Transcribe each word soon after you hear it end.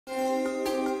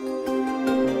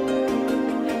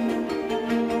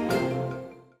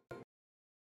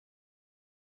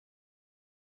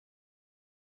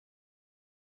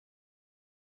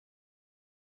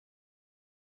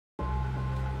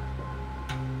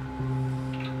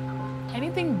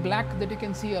Anything black that you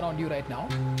can see around you right now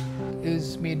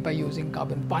is made by using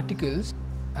carbon particles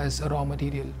as a raw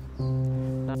material.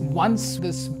 Once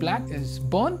this black is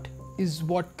burnt is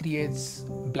what creates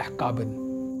black carbon.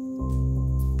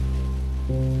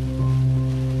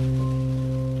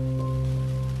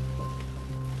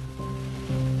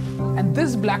 And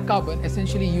this black carbon,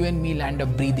 essentially you and me land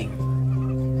up breathing.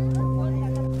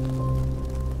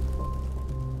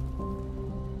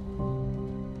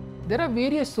 There are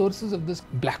various sources of this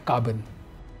black carbon.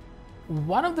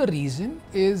 One of the reasons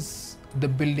is the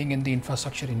building and the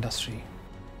infrastructure industry.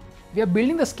 We are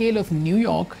building the scale of New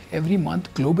York every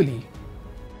month globally.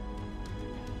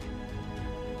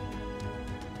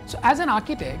 So as an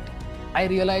architect, I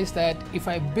realized that if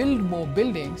I build more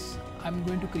buildings, I'm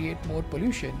going to create more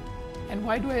pollution. And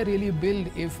why do I really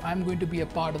build if I'm going to be a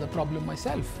part of the problem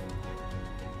myself?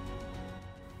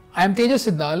 I am Tejas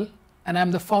Sidnal and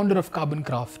I'm the founder of Carbon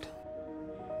Craft.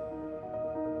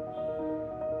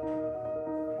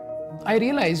 I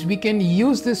realized we can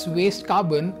use this waste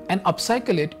carbon and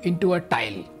upcycle it into a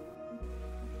tile.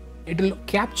 It will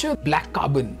capture black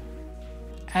carbon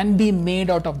and be made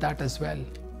out of that as well.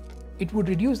 It would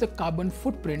reduce the carbon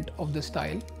footprint of this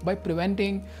tile by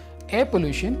preventing air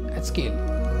pollution at scale.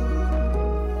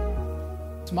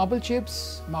 Marble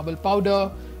chips, marble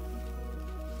powder,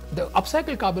 the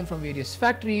upcycled carbon from various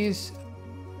factories,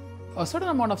 a certain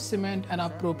amount of cement and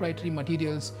our proprietary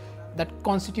materials that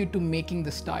constitute to making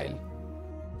this tile.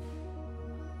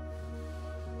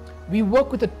 We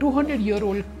work with a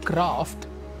 200-year-old craft.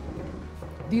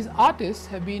 These artists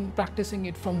have been practicing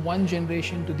it from one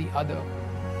generation to the other.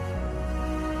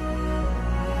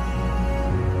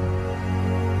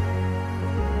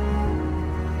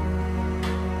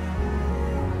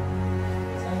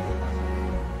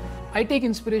 I take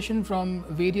inspiration from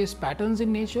various patterns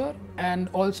in nature and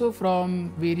also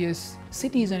from various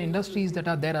cities and industries that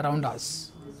are there around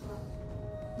us.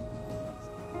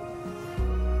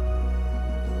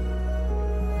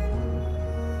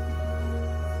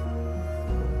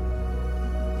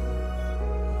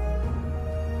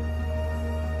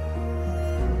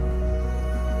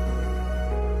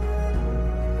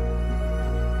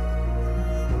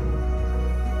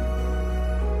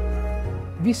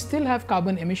 We still have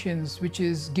carbon emissions, which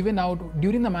is given out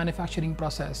during the manufacturing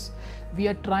process. We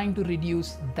are trying to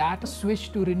reduce that,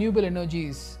 switch to renewable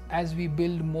energies as we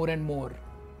build more and more.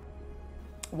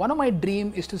 One of my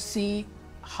dreams is to see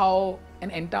how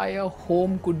an entire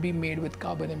home could be made with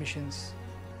carbon emissions.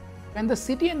 When the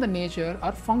city and the nature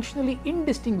are functionally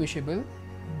indistinguishable,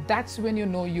 that's when you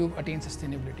know you've attained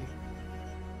sustainability.